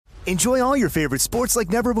Enjoy all your favorite sports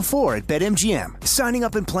like never before at BetMGM. Signing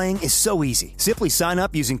up and playing is so easy. Simply sign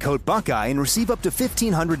up using code Buckeye and receive up to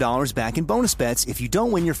 $1,500 back in bonus bets if you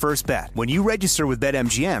don't win your first bet. When you register with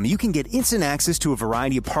BetMGM, you can get instant access to a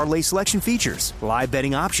variety of parlay selection features, live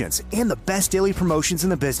betting options, and the best daily promotions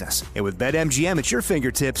in the business. And with BetMGM at your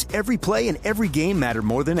fingertips, every play and every game matter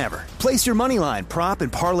more than ever. Place your moneyline, prop,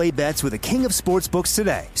 and parlay bets with the king of sportsbooks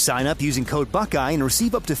today. Sign up using code Buckeye and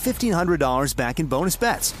receive up to $1,500 back in bonus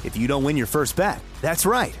bets if you don't win your first bet. That's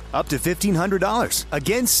right, up to $1,500.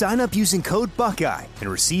 Again, sign up using code Buckeye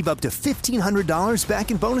and receive up to $1,500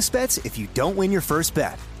 back in bonus bets if you don't win your first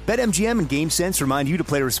bet. BetMGM and GameSense remind you to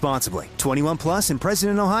play responsibly. 21 plus and present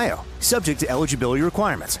in Ohio. Subject to eligibility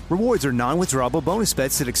requirements. Rewards are non-withdrawable bonus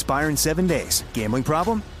bets that expire in 7 days. Gambling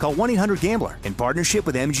problem? Call 1-800-GAMBLER in partnership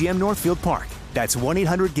with MGM Northfield Park. That's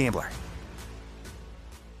 1-800-GAMBLER.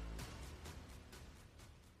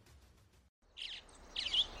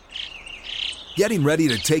 Getting ready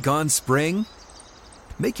to take on spring?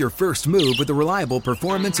 Make your first move with the reliable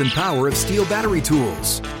performance and power of Steel battery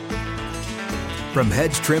tools. From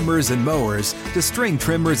hedge trimmers and mowers to string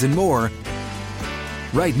trimmers and more,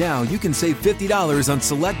 right now you can save $50 on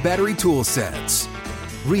select battery tool sets.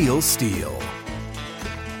 Real Steel.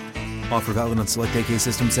 Offer valid on select AK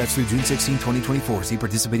system sets through June 16, 2024. See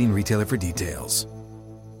participating retailer for details.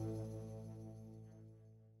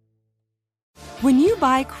 When you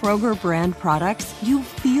buy Kroger brand products, you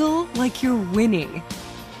feel like you're winning.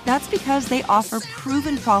 That's because they offer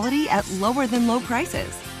proven quality at lower than low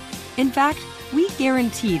prices. In fact, we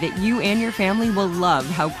guarantee that you and your family will love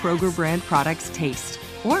how Kroger brand products taste,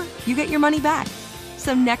 or you get your money back.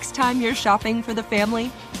 So next time you're shopping for the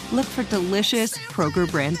family, look for delicious Kroger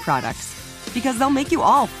brand products, because they'll make you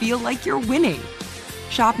all feel like you're winning.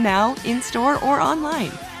 Shop now, in-store, or online.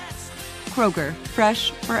 Kroger, fresh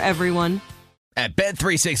for everyone. At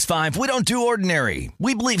Bet365, we don't do ordinary.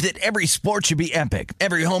 We believe that every sport should be epic.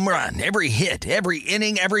 Every home run, every hit, every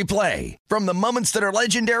inning, every play. From the moments that are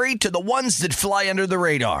legendary to the ones that fly under the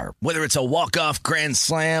radar. Whether it's a walk-off grand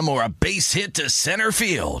slam or a base hit to center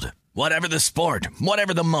field. Whatever the sport,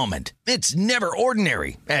 whatever the moment. It's never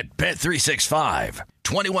ordinary at Bet365.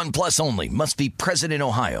 21 plus only. Must be present in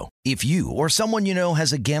Ohio. If you or someone you know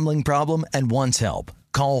has a gambling problem and wants help,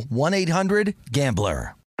 call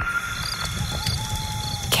 1-800-GAMBLER.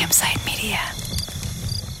 Campsite Media.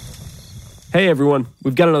 Hey everyone,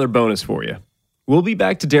 we've got another bonus for you. We'll be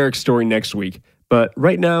back to Derek's story next week, but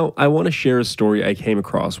right now I want to share a story I came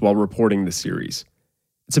across while reporting the series.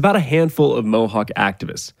 It's about a handful of Mohawk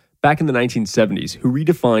activists back in the 1970s who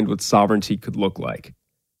redefined what sovereignty could look like.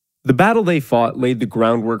 The battle they fought laid the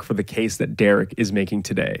groundwork for the case that Derek is making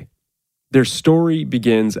today. Their story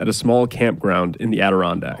begins at a small campground in the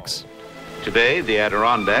Adirondacks. Today, the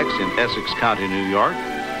Adirondacks in Essex County, New York,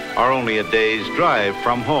 are only a day's drive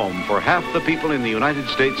from home for half the people in the United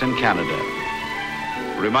States and Canada.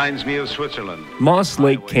 Reminds me of Switzerland. Moss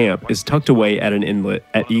Lake Camp is tucked away at an inlet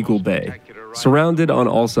at Eagle Bay, surrounded on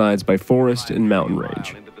all sides by forest and mountain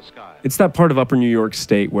range. It's that part of Upper New York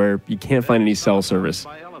State where you can't find any cell service,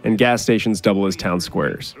 and gas stations double as town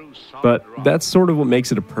squares. But that's sort of what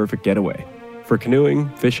makes it a perfect getaway for canoeing,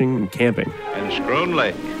 fishing, and camping. And Scroon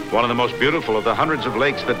Lake, one of the most beautiful of the hundreds of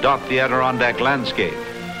lakes that dot the Adirondack landscape.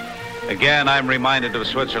 Again, I'm reminded of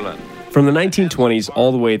Switzerland. From the 1920s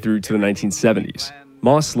all the way through to the 1970s,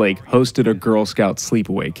 Moss Lake hosted a Girl Scout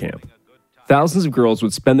sleepaway camp. Thousands of girls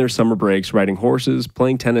would spend their summer breaks riding horses,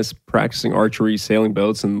 playing tennis, practicing archery, sailing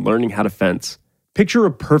boats, and learning how to fence. Picture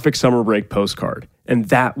a perfect summer break postcard, and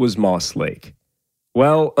that was Moss Lake.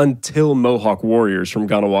 Well, until Mohawk warriors from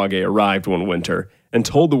Ganienkeh arrived one winter and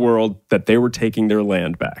told the world that they were taking their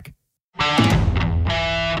land back.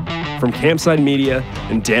 From Campsite Media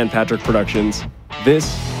and Dan Patrick Productions,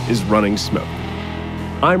 this is Running Smoke.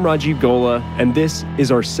 I'm Rajiv Gola, and this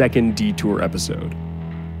is our second Detour episode,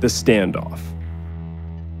 The Standoff.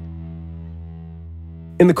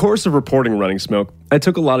 In the course of reporting Running Smoke, I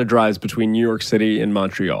took a lot of drives between New York City and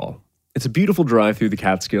Montreal. It's a beautiful drive through the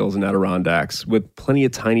Catskills and Adirondacks with plenty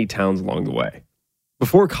of tiny towns along the way.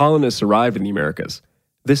 Before colonists arrived in the Americas,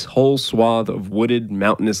 this whole swath of wooded,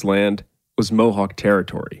 mountainous land was Mohawk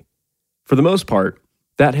territory. For the most part,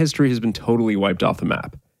 that history has been totally wiped off the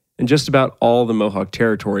map, and just about all the Mohawk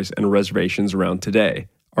territories and reservations around today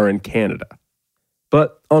are in Canada.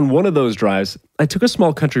 But on one of those drives, I took a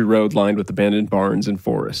small country road lined with abandoned barns and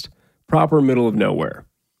forest, proper middle of nowhere.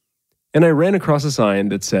 And I ran across a sign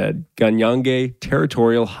that said, Ganienkeh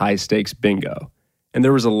Territorial High Stakes Bingo, and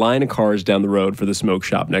there was a line of cars down the road for the smoke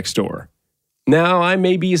shop next door. Now, I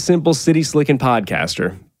may be a simple city-slicking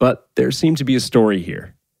podcaster, but there seemed to be a story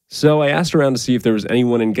here. So I asked around to see if there was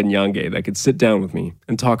anyone in Ganienkeh that could sit down with me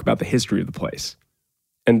and talk about the history of the place.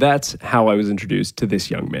 And that's how I was introduced to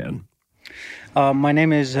this young man. My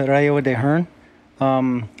name is Ganienkeh Hearn.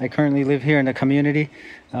 I currently live here in the community.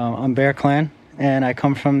 I'm Bear Clan, and I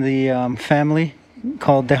come from the family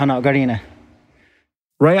called Dehana Garine.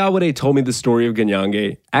 Ganienkeh told me the story of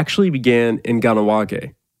Ganienkeh actually began in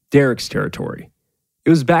Ganienkeh, Derek's territory. It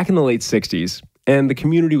was back in the late 60s, and the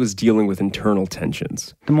community was dealing with internal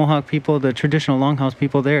tensions. The Mohawk people, the traditional Longhouse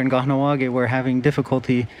people there in Ganienkeh, were having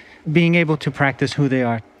difficulty being able to practice who they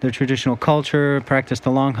are, their traditional culture, practice the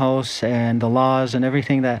Longhouse and the laws and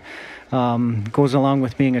everything that goes along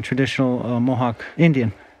with being a traditional Mohawk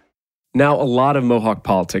Indian. Now, a lot of Mohawk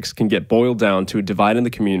politics can get boiled down to a divide in the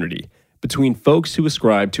community between folks who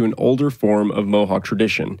ascribe to an older form of Mohawk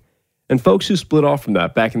tradition and folks who split off from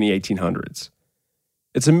that back in the 1800s.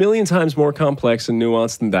 It's a million times more complex and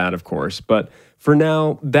nuanced than that, of course, but for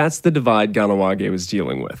now, that's the divide Ganienkeh was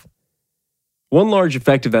dealing with. One large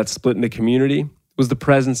effect of that split in the community was the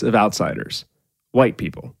presence of outsiders, white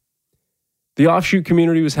people. The offshoot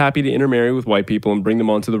community was happy to intermarry with white people and bring them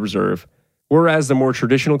onto the reserve, whereas the more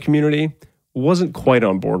traditional community wasn't quite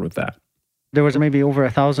on board with that. There was maybe over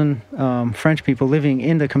 1,000 French people living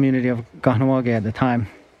in the community of Ganienkeh at the time.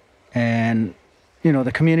 And, you know,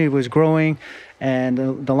 the community was growing, and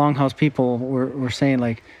the Longhouse people were saying,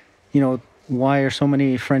 like, you know, why are so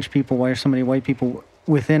many French people, why are so many white people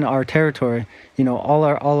within our territory? You know, all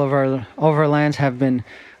of our lands have been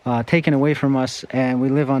taken away from us, and we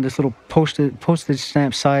live on this little postage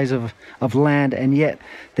stamp size of land, and yet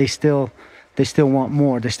they still want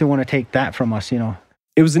more. They still want to take that from us, you know.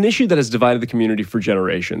 It was an issue that has divided the community for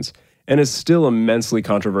generations and is still immensely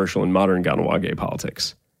controversial in modern Ganienkeh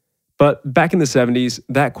politics. But back in the 70s,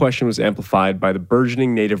 that question was amplified by the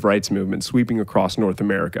burgeoning native rights movement sweeping across North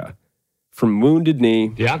America. From Wounded Knee...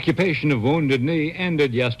 The occupation of Wounded Knee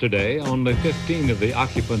ended yesterday. Only 15 of the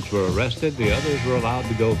occupants were arrested. The others were allowed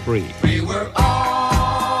to go free. We were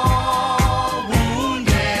all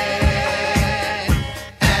wounded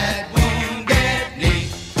at Wounded Knee,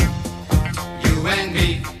 you and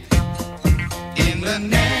me, in the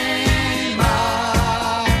name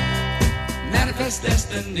of manifest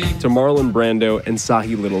destiny. To Marlon Brando and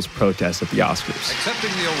Sahi Little's protest at the Oscars.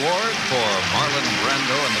 Accepting the award for Marlon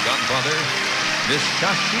Brando and The Godfather, Miss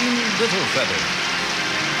Shasheen Littlefeather.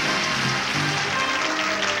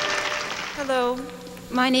 Hello,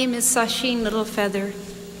 my name is Shasheen Littlefeather.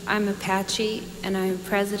 I'm Apache, and I'm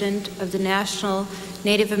president of the National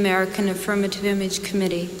Native American Affirmative Image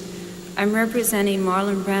Committee. I'm representing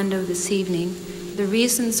Marlon Brando this evening. The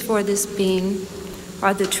reasons for this being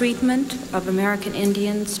are the treatment of American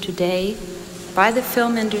Indians today by the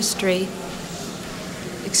film industry,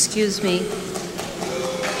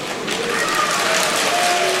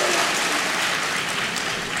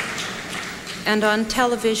 and on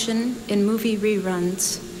television in movie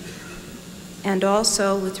reruns, and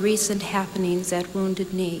also with recent happenings at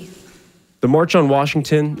Wounded Knee. The March on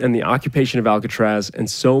Washington and the occupation of Alcatraz and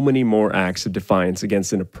so many more acts of defiance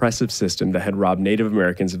against an oppressive system that had robbed Native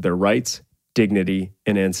Americans of their rights, dignity,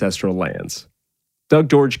 and ancestral lands. Doug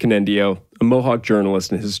George Canendio, a Mohawk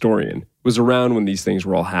journalist and historian, was around when these things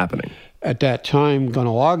were all happening. At that time,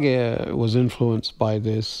 Ganienkeh was influenced by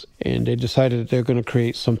this, and they decided that they're going to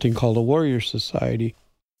create something called a Warrior Society.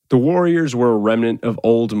 The Warriors were a remnant of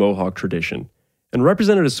old Mohawk tradition and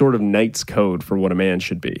represented a sort of knight's code for what a man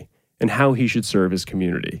should be and how he should serve his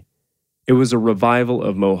community. It was a revival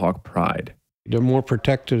of Mohawk pride. They're more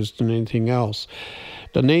protectors than anything else.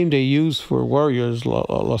 The name they use for warriors,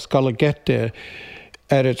 Las Ganienkeh,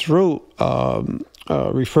 at its root,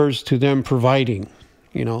 refers to them providing.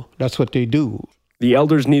 You know, that's what they do. The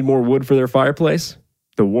elders need more wood for their fireplace.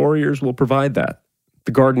 The warriors will provide that.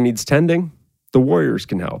 The garden needs tending. The warriors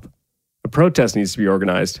can help. A protest needs to be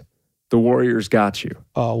organized. The warriors got you.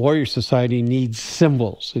 Warrior Society needs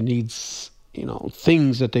symbols. It needs, you know,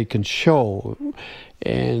 things that they can show.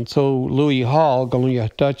 And so Louis Hall,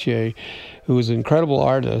 Ganienkeh, who is an incredible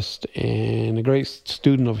artist and a great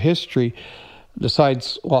student of history,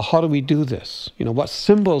 decides, well, how do we do this? You know, what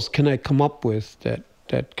symbols can I come up with that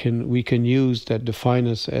we can use that define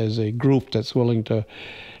us as a group that's willing to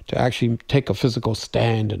actually take a physical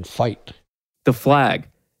stand and fight? The flag,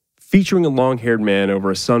 featuring a long-haired man over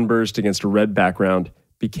a sunburst against a red background,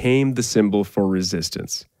 became the symbol for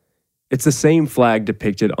resistance. It's the same flag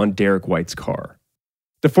depicted on Derek White's car.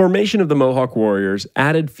 The formation of the Mohawk Warriors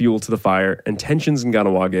added fuel to the fire, and tensions in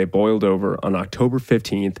Ganienkeh boiled over on October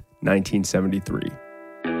 15th, 1973.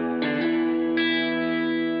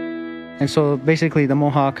 And so basically the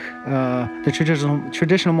Mohawk, the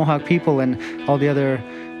traditional Mohawk people and all the other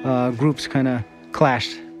groups kind of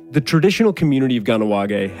clashed. The traditional community of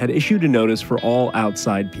Ganienkeh had issued a notice for all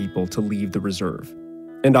outside people to leave the reserve,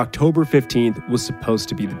 and October 15th was supposed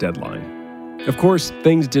to be the deadline. Of course,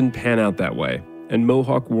 things didn't pan out that way, and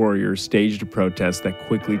Mohawk warriors staged a protest that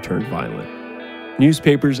quickly turned violent.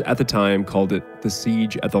 Newspapers at the time called it the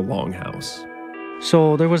Siege at the Longhouse.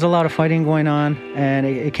 So there was a lot of fighting going on, and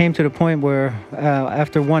it came to the point where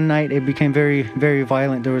after one night it became very, very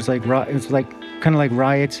violent. There was it was kind of like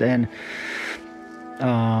riots, and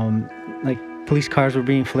like police cars were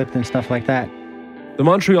being flipped and stuff like that. The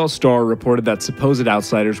Montreal Star reported that supposed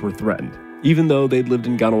outsiders were threatened, even though they'd lived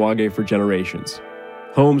in Ganienkeh for generations.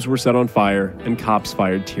 Homes were set on fire, and cops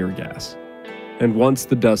fired tear gas. And once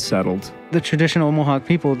the dust settled, the traditional Mohawk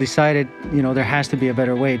people decided, there has to be a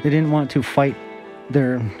better way. They didn't want to fight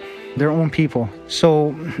their own people.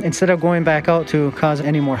 So instead of going back out to cause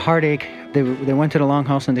any more heartache, they went to the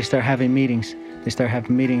Longhouse and they started having meetings.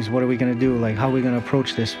 What are we going to do? Like, how are we going to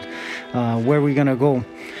approach this? Where are we going to go?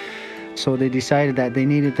 So they decided that they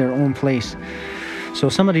needed their own place. So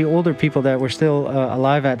some of the older people that were still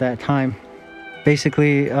alive at that time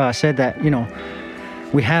basically said that,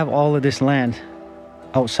 we have all of this land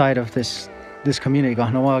outside of this community,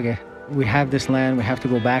 Ganienkeh. We have this land, we have to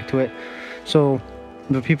go back to it. So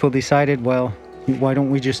the people decided, well, why don't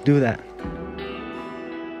we just do that?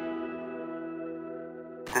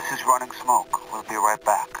 This is Running Smoke. We'll be right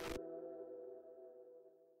back.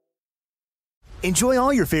 Enjoy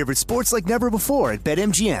all your favorite sports like never before at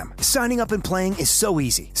BetMGM. Signing up and playing is so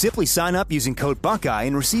easy. Simply sign up using code Buckeye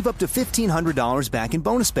and receive up to $1,500 back in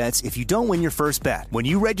bonus bets if you don't win your first bet. When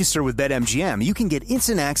you register with BetMGM, you can get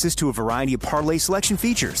instant access to a variety of parlay selection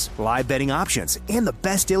features, live betting options, and the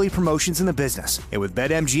best daily promotions in the business. And with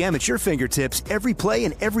BetMGM at your fingertips, every play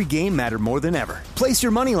and every game matter more than ever. Place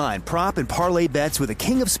your moneyline, prop, and parlay bets with the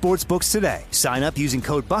king of sportsbooks today. Sign up using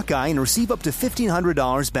code Buckeye and receive up to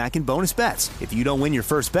 $1,500 back in bonus bets if you don't win your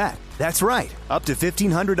first bet. That's right, up to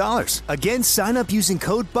 $1,500. Again, sign up using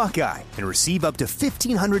code Buckeye and receive up to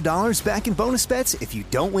 $1,500 back in bonus bets if you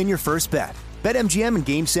don't win your first bet. BetMGM and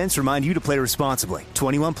GameSense remind you to play responsibly.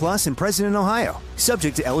 21 plus and present in Ohio.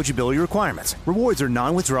 Subject to eligibility requirements. Rewards are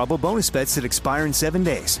non-withdrawable bonus bets that expire in 7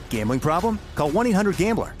 days. Gambling problem? Call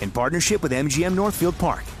 1-800-GAMBLER in partnership with MGM Northfield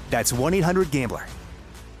Park. That's 1-800-GAMBLER.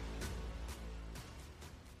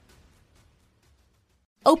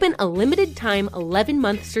 Open a limited-time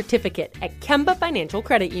 11-month certificate at Kemba Financial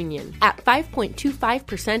Credit Union. At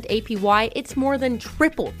 5.25% APY, it's more than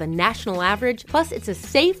triple the national average, plus it's a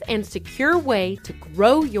safe and secure way to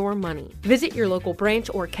grow your money. Visit your local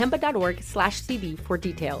branch or kemba.org/cb for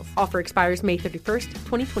details. Offer expires May 31st,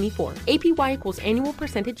 2024. APY equals annual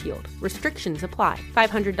percentage yield. Restrictions apply.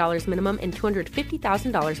 $500 minimum and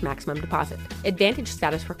 $250,000 maximum deposit. Advantage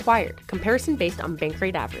status required. Comparison based on bank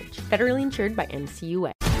rate average. Federally insured by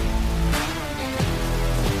NCUA.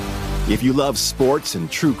 If you love sports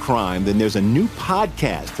and true crime, then there's a new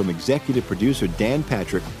podcast from executive producer Dan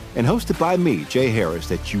Patrick and hosted by me, Jay Harris,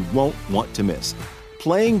 that you won't want to miss.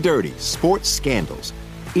 Playing Dirty: Sports Scandals.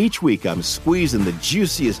 Each week, I'm squeezing the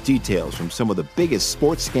juiciest details from some of the biggest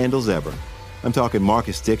sports scandals ever. I'm talking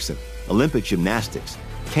Marcus Dixon, Olympic gymnastics,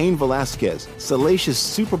 Cain Velasquez, salacious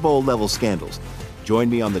Super Bowl-level scandals. Join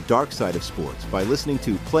me on the dark side of sports by listening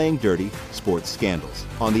to Playing Dirty: Sports Scandals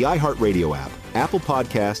on the iHeartRadio app, Apple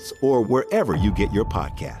Podcasts, or wherever you get your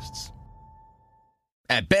podcasts.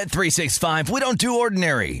 At Bet365, we don't do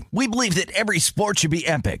ordinary. We believe that every sport should be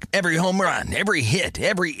epic. Every home run, every hit,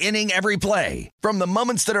 every inning, every play. From the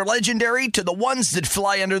moments that are legendary to the ones that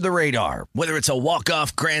fly under the radar. Whether it's a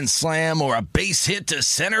walk-off grand slam or a base hit to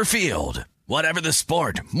center field. Whatever the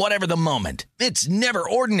sport, whatever the moment, it's never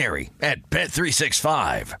ordinary at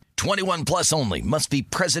Bet365. 21 plus only. Must be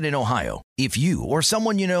present in Ohio. If you or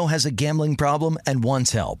someone you know has a gambling problem and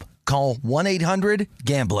wants help, call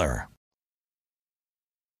 1-800-GAMBLER.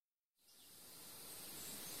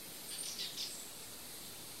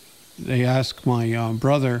 They asked my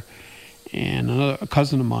brother and a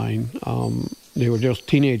cousin of mine, they were just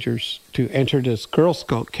teenagers, to enter this Girl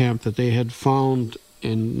Scout camp that they had found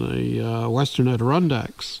in the western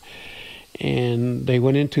Adirondacks. And they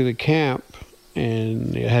went into the camp,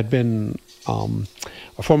 and it had been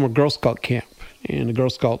a former Girl Scout camp, and the Girl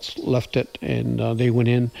Scouts left it, and they went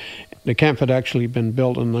in. The camp had actually been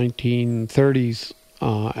built in the 1930s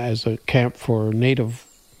as a camp for Native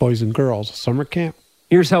boys and girls, a summer camp.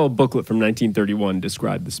 Here's how a booklet from 1931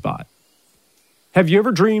 described the spot. Have you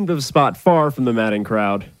ever dreamed of a spot far from the madding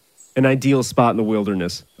crowd? An ideal spot in the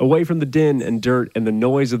wilderness, away from the din and dirt and the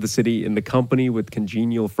noise of the city, in the company with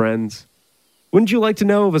congenial friends? Wouldn't you like to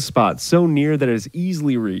know of a spot so near that it is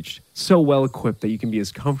easily reached, so well equipped that you can be as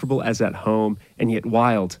comfortable as at home, and yet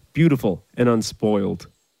wild, beautiful, and unspoiled?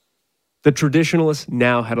 The traditionalists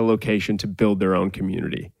now had a location to build their own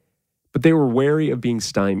community, but they were wary of being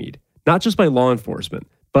stymied, not just by law enforcement,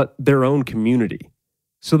 but their own community.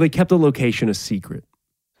 So they kept the location a secret.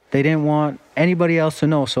 They didn't want anybody else to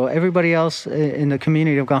know, so everybody else in the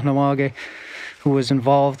community of Ganienkeh who was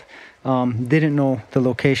involved didn't know the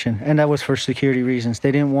location, and that was for security reasons.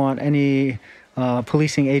 They didn't want any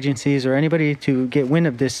policing agencies or anybody to get wind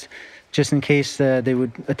of this, just in case they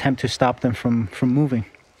would attempt to stop them from moving.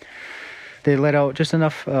 They let out just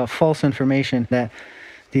enough false information that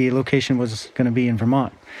the location was going to be in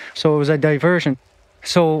Vermont. So it was a diversion.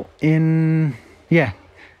 So in,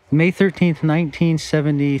 May 13th,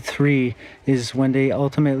 1973 is when they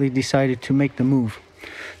ultimately decided to make the move.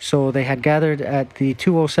 So they had gathered at the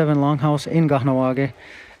 207 Longhouse in Ganienkeh,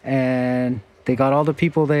 and they got all the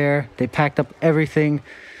people there. They packed up everything.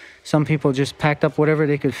 Some people just packed up whatever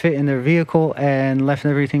they could fit in their vehicle and left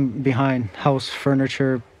everything behind, house,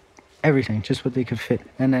 furniture, everything, just what they could fit.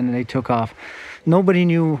 And then they took off. Nobody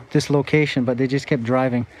knew this location, but they just kept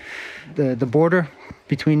driving. The border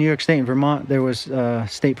between New York State and Vermont, there was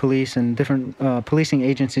state police and different policing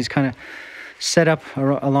agencies kind of set up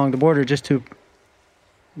along the border just to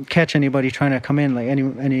catch anybody trying to come in, like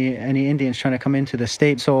any Indians trying to come into the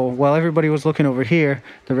state. So while everybody was looking over here,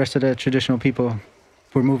 the rest of the traditional people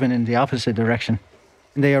were moving in the opposite direction.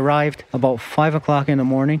 They arrived about 5 o'clock in the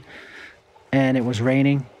morning, and it was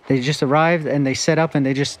raining. They just arrived and they set up and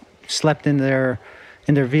they just slept in their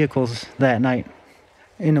vehicles that night.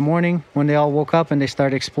 In the morning, when they all woke up and they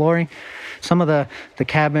started exploring, some of the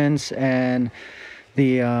cabins and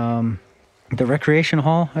the recreation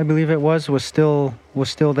hall, I believe it was still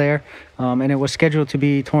there, and it was scheduled to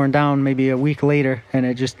be torn down maybe a week later. And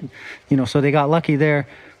it just, so they got lucky there,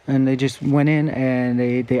 and they just went in and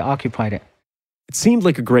they occupied it. It seemed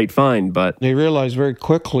like a great find, but they realized very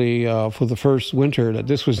quickly for the first winter that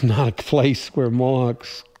this was not a place where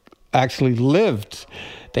Mohawks actually lived.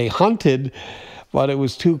 They hunted, but it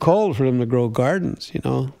was too cold for them to grow gardens,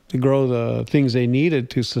 to grow the things they needed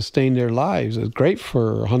to sustain their lives. It was great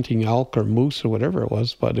for hunting elk or moose or whatever it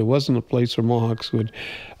was, but it wasn't a place where Mohawks would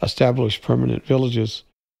establish permanent villages.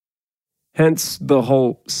 Hence the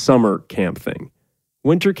whole summer camp thing.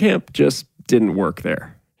 Winter camp just didn't work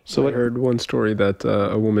there. So I heard one story that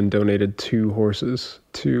a woman donated 2 horses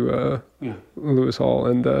to Lewis Hall,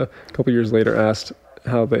 and a couple years later asked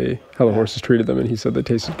how the horses treated them, and he said they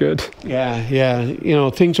tasted good. Yeah.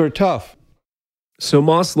 Things were tough. So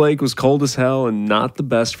Moss Lake was cold as hell and not the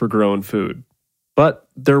best for growing food. But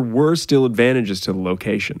there were still advantages to the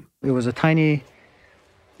location. It was a tiny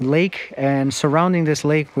lake, and surrounding this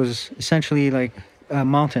lake was essentially like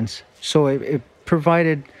mountains. So it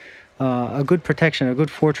provided a good protection, a good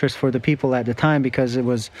fortress for the people at the time, because there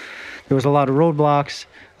was a lot of roadblocks.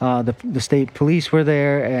 The state police were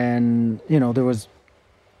there, and there was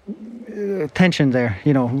tension there.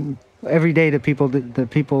 Every day the people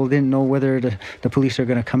didn't know whether the police are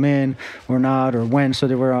going to come in or not, or when. So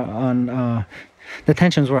they were the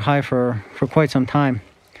tensions were high for quite some time.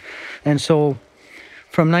 And so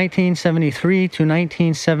from 1973 to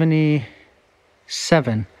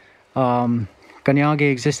 1977,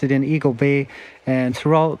 Ganienkeh existed in Eagle Bay, and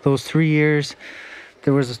throughout those 3 years,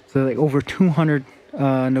 there was over 200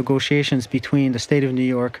 negotiations between the state of New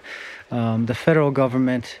York, the federal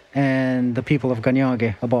government, and the people of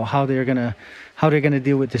Ganienkeh about how they're gonna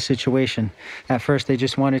deal with the situation. At first, they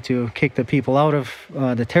just wanted to kick the people out of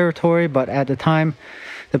the territory, but at the time,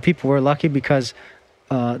 the people were lucky because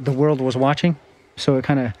the world was watching, so it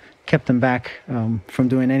kind of kept them back from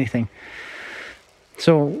doing anything.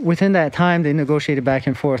 So within that time, they negotiated back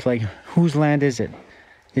and forth, like, whose land is it?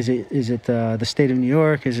 Is it the state of New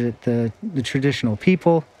York? Is it the traditional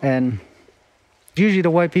people? And usually the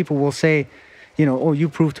white people will say, oh, you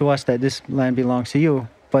prove to us that this land belongs to you.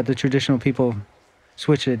 But the traditional people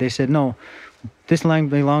switched it. They said, no, this land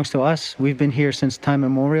belongs to us. We've been here since time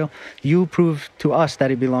immemorial. You prove to us that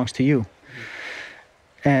it belongs to you.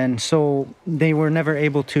 And so they were never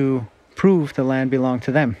able to prove the land belonged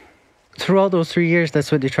to them. Throughout those 3 years,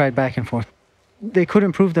 that's what they tried back and forth. They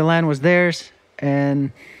couldn't prove the land was theirs,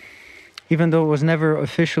 and even though it was never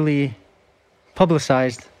officially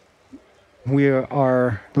publicized, we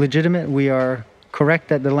are legitimate, we are correct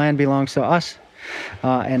that the land belongs to us,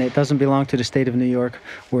 and it doesn't belong to the state of New York,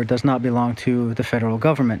 or it does not belong to the federal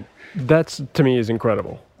government. That's, to me, is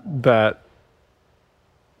incredible, that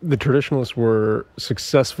the traditionalists were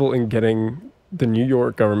successful in getting the New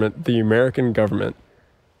York government, the American government,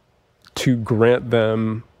 to grant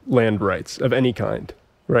them land rights of any kind,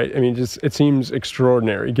 right? I mean, just it seems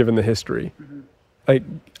extraordinary given the history. Like,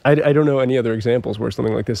 I don't know any other examples where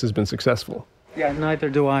something like this has been successful. Yeah, neither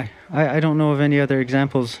do I. I don't know of any other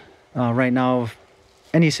examples right now of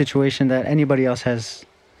any situation that anybody else has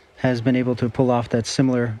been able to pull off that's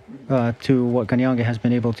similar to what Ganienkeh has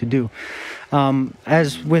been able to do.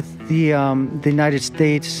 As with the United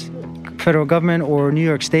States federal government or New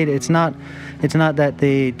York State, it's not that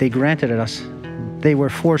they granted it us. They were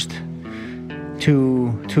forced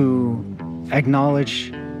to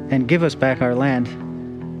acknowledge and give us back our land.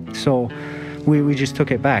 So we just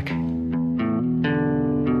took it back.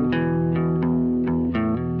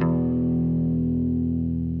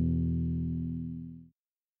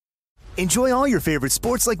 Enjoy all your favorite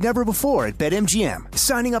sports like never before at BetMGM.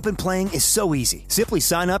 Signing up and playing is so easy. Simply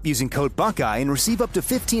sign up using code Buckeye and receive up to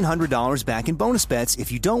 $1,500 back in bonus bets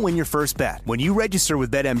if you don't win your first bet. When you register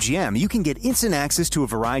with BetMGM, you can get instant access to a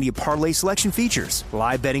variety of parlay selection features,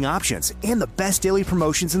 live betting options, and the best daily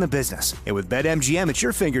promotions in the business. And with BetMGM at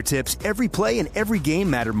your fingertips, every play and every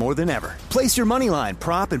game matter more than ever. Place your moneyline,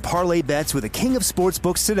 prop, and parlay bets with the king of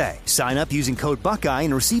sportsbooks today. Sign up using code Buckeye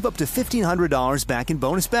and receive up to $1,500 back in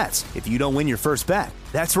bonus bets if you don't win your first bet.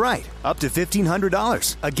 That's right, up to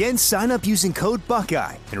 $1,500. Again, sign up using code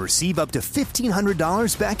Buckeye and receive up to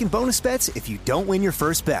 $1,500 back in bonus bets if you don't win your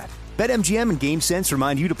first bet. BetMGM and GameSense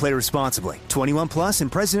remind you to play responsibly. 21 plus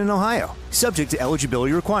and present in Ohio. Subject to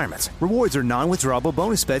eligibility requirements. Rewards are non-withdrawable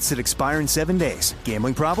bonus bets that expire in 7 days.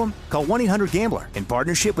 Gambling problem? Call 1-800-GAMBLER in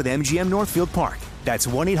partnership with MGM Northfield Park. That's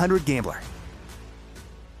 1-800-GAMBLER.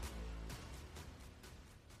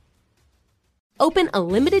 Open a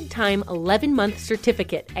limited-time 11-month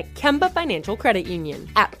certificate at Kemba Financial Credit Union.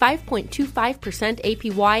 At 5.25%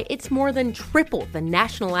 APY, it's more than triple the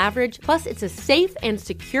national average, plus it's a safe and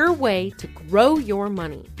secure way to grow your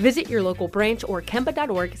money. Visit your local branch or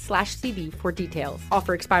kemba.org/cb for details.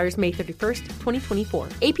 Offer expires May 31st, 2024.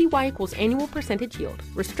 APY equals annual percentage yield.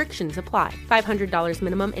 Restrictions apply. $500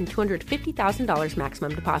 minimum and $250,000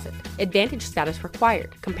 maximum deposit. Advantage status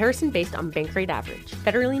required. Comparison based on bank rate average.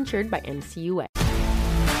 Federally insured by NCUA.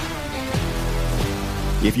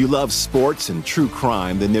 If you love sports and true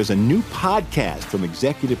crime, then there's a new podcast from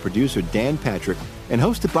executive producer Dan Patrick and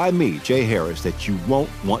hosted by me, Jay Harris, that you won't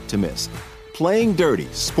want to miss. Playing Dirty: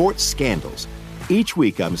 Sports Scandals. Each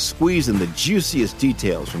week, I'm squeezing the juiciest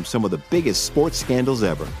details from some of the biggest sports scandals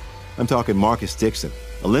ever. I'm talking Marcus Dixon,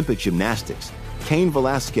 Olympic gymnastics, Cain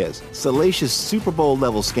Velasquez, salacious Super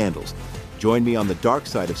Bowl-level scandals. Join me on the dark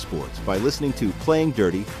side of sports by listening to Playing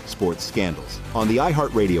Dirty: Sports Scandals on the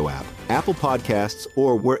iHeartRadio app, Apple Podcasts,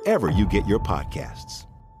 or wherever you get your podcasts.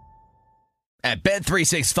 At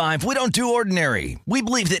Bet365, we don't do ordinary. We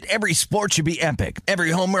believe that every sport should be epic.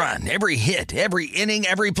 Every home run, every hit, every inning,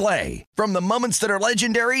 every play. From the moments that are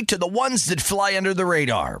legendary to the ones that fly under the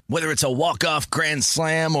radar. Whether it's a walk-off grand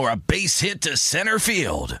slam or a base hit to center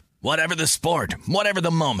field. Whatever the sport, whatever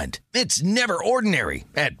the moment, it's never ordinary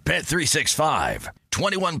at Bet365.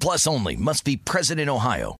 21 plus only. Must be present in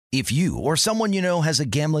Ohio. If you or someone you know has a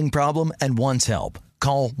gambling problem and wants help,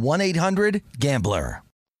 call 1-800-GAMBLER.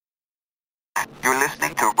 You're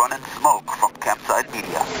listening to Run and Smoke from Campside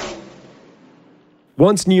Media.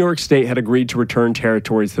 Once New York State had agreed to return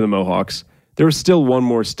territories to the Mohawks, there was still one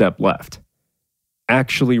more step left.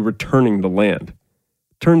 Actually returning the land.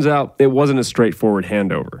 Turns out it wasn't a straightforward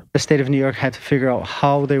handover. The state of New York had to figure out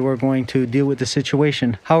how they were going to deal with the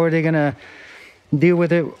situation. How are they going to deal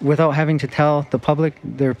with it without having to tell the public,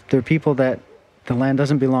 their people, that the land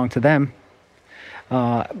doesn't belong to them?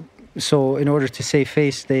 So in order to save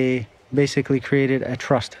face, they basically created a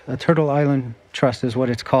trust. A Turtle Island Trust is what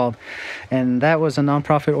it's called. And that was a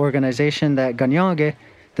nonprofit organization that Ganienkeh,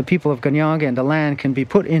 the people of Ganienkeh and the land, can be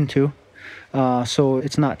put into, so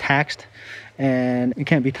it's not taxed and it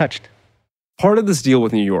can't be touched. Part of this deal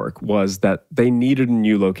with New York was that they needed a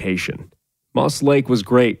new location. Moss Lake was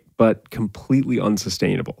great, but completely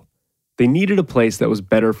unsustainable. They needed a place that was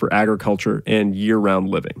better for agriculture and year-round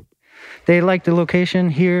living. They liked the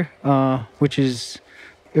location here, which is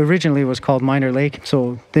originally was called Minor Lake.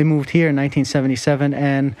 So they moved here in 1977,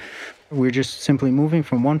 and we're just simply moving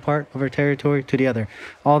from one part of our territory to the other.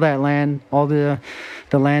 All that land, all the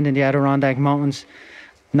land in the Adirondack Mountains,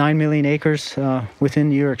 9 million acres within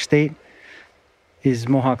New York State is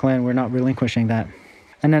Mohawk land. We're not relinquishing that.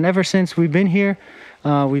 And then ever since we've been here,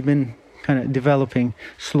 we've been kind of developing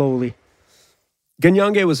slowly.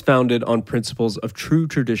 Ganienkeh was founded on principles of true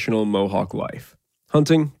traditional Mohawk life.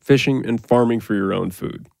 Hunting, fishing, and farming for your own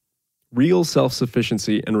food. Real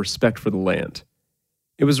self-sufficiency and respect for the land.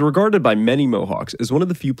 It was regarded by many Mohawks as one of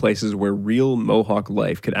the few places where real Mohawk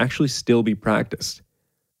life could actually still be practiced.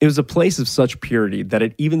 It was a place of such purity that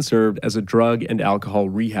it even served as a drug and alcohol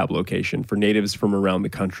rehab location for natives from around the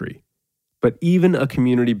country. But even a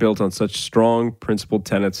community built on such strong, principled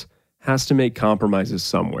tenets has to make compromises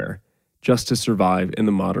somewhere, just to survive in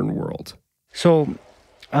the modern world. So,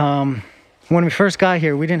 when we first got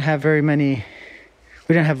here, we didn't have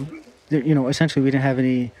essentially we didn't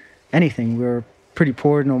have anything. We were pretty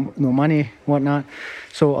poor, no money, whatnot.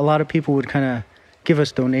 So a lot of people would kind of give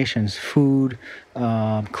us donations, food,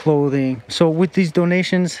 clothing. So with these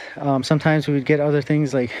donations, sometimes we would get other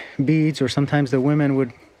things like beads, or sometimes the women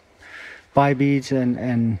would buy beads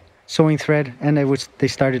and sewing thread, and they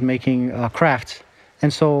started making crafts.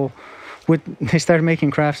 And so they started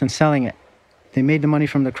making crafts and selling it. They made the money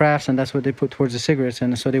from the crafts, and that's what they put towards the cigarettes.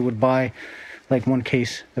 And so they would buy like one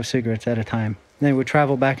case of cigarettes at a time. And they would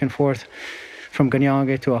travel back and forth from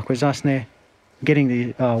Ganienkeh to Akwesasne, getting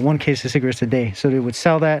the one case of cigarettes a day. So they would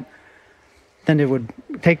sell that, then they would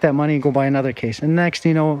take that money and go buy another case. And next,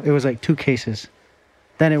 it was like 2 cases.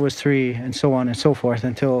 Then it was 3, and so on and so forth,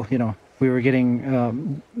 until, we were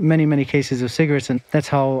getting many, many cases of cigarettes. And that's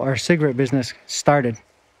how our cigarette business started.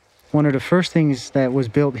 One of the first things that was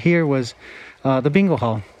built here was the bingo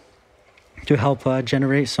hall, to help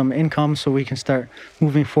generate some income so we can start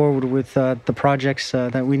moving forward with the projects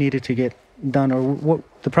that we needed to get done, or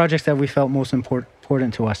the projects that we felt most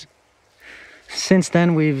important to us. Since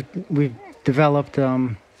then, we've developed,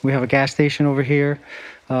 we have a gas station over here,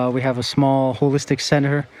 we have a small holistic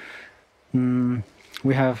center,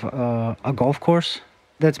 we have a golf course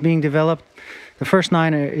that's being developed. The first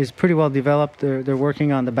 9 is pretty well developed. They're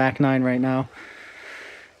working on the back 9 right now.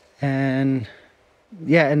 And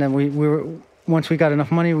then we were, once we got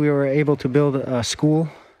enough money, we were able to build a school.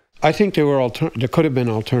 I think there could have been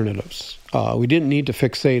alternatives. We didn't need to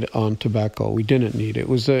fixate on tobacco. We didn't need it. It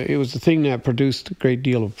was the thing that produced a great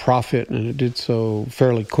deal of profit, and it did so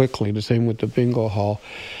fairly quickly. The same with the bingo hall,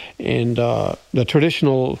 and the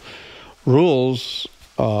traditional rules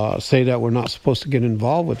say that we're not supposed to get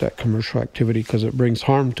involved with that commercial activity because it brings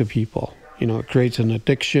harm to people. It creates an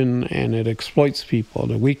addiction and it exploits people,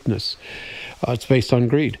 the weakness. It's based on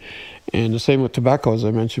greed. And the same with tobacco, as I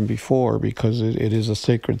mentioned before, because it is a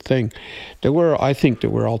sacred thing. I think there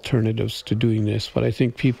were alternatives to doing this, but I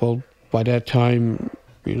think people by that time,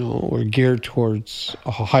 were geared towards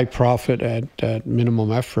a high profit at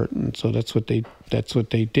minimum effort, and so that's what they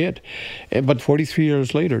did. But 43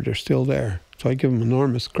 years later, they're still there. So I give them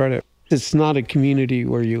enormous credit. It's not a community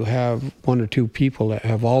where you have 1 or 2 people that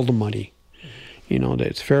have all the money. That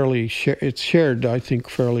it's shared, I think,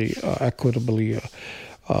 fairly equitably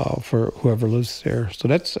for whoever lives there. So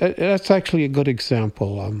that's actually a good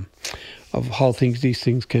example of how these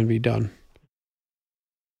things can be done.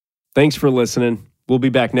 Thanks for listening. We'll be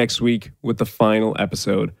back next week with the final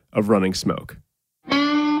episode of Running Smoke.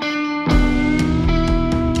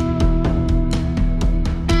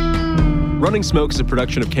 Running Smoke is a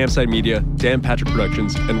production of Campside Media, Dan Patrick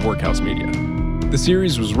Productions, and Workhouse Media. The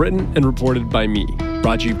series was written and reported by me,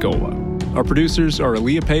 Rajiv Gola. Our producers are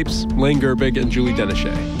Aaliyah Papes, Lane Gerbig, and Julie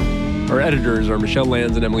Denechet. Our editors are Michelle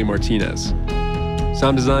Lands and Emily Martinez.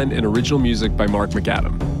 Sound design and original music by Mark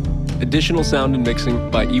McAdam. Additional sound and mixing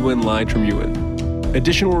by Ewan Lai Tremuin.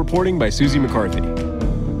 Additional reporting by Susie McCarthy.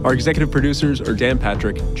 Our executive producers are Dan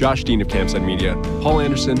Patrick, Josh Dean of Campside Media, Paul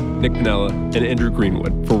Anderson, Nick Pinella, and Andrew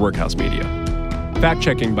Greenwood for Workhouse Media.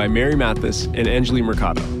 Fact-checking by Mary Mathis and Angeli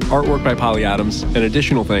Mercado. Artwork by Polly Adams, and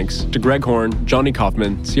additional thanks to Greg Horn, Johnny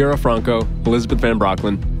Kaufman, Sierra Franco, Elizabeth Van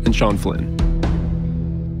Brocklin, and Sean Flynn.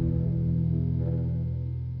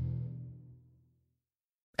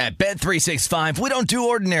 At Bet365, we don't do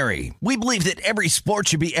ordinary. We believe that every sport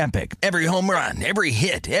should be epic. Every home run, every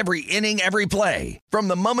hit, every inning, every play. From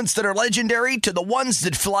the moments that are legendary to the ones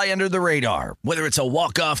that fly under the radar. Whether it's a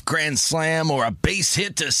walk-off grand slam or a base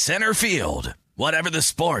hit to center field. Whatever the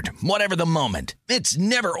sport, whatever the moment. It's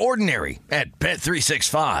never ordinary at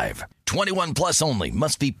Bet365. 21 plus only.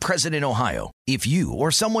 Must be present in Ohio. If you or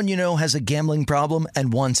someone you know has a gambling problem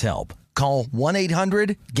and wants help, call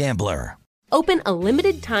 1-800-GAMBLER. Open a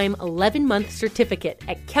limited-time 11-month certificate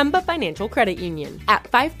at Kemba Financial Credit Union. At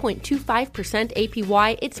 5.25%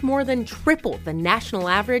 APY, it's more than triple the national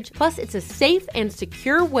average, plus it's a safe and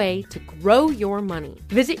secure way to grow your money.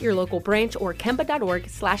 Visit your local branch or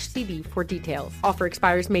kemba.org/cb for details. Offer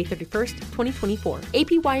expires May 31st, 2024.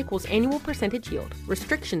 APY equals annual percentage yield.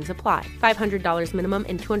 Restrictions apply. $500 minimum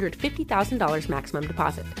and $250,000 maximum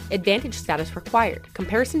deposit. Advantage status required.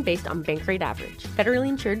 Comparison based on bank rate average. Federally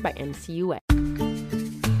insured by NCUA.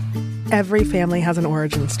 Every family has an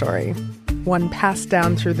origin story, one passed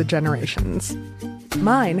down through the generations.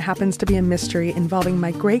 Mine happens to be a mystery involving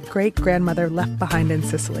my great-great-grandmother left behind in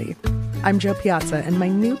Sicily. I'm Joe Piazza, and my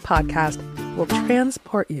new podcast will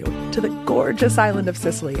transport you to the gorgeous island of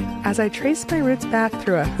Sicily as I trace my roots back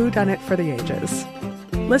through a whodunit for the ages.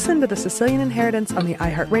 Listen to The Sicilian Inheritance on the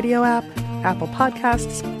iHeartRadio app, Apple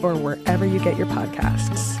Podcasts, or wherever you get your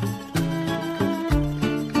podcasts.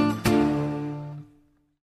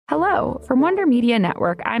 Hello, from Wonder Media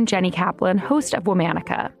Network, I'm Jenny Kaplan, host of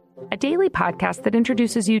Womanica, a daily podcast that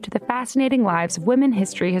introduces you to the fascinating lives of women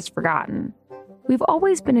history has forgotten. We've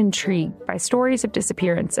always been intrigued by stories of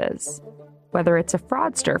disappearances, whether it's a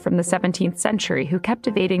fraudster from the 17th century who kept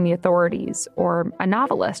evading the authorities, or a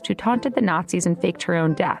novelist who taunted the Nazis and faked her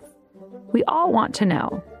own death. We all want to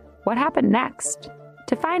know, what happened next?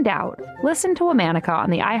 To find out, listen to Womanica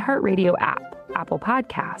on the iHeartRadio app, Apple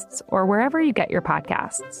Podcasts, or wherever you get your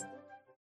podcasts.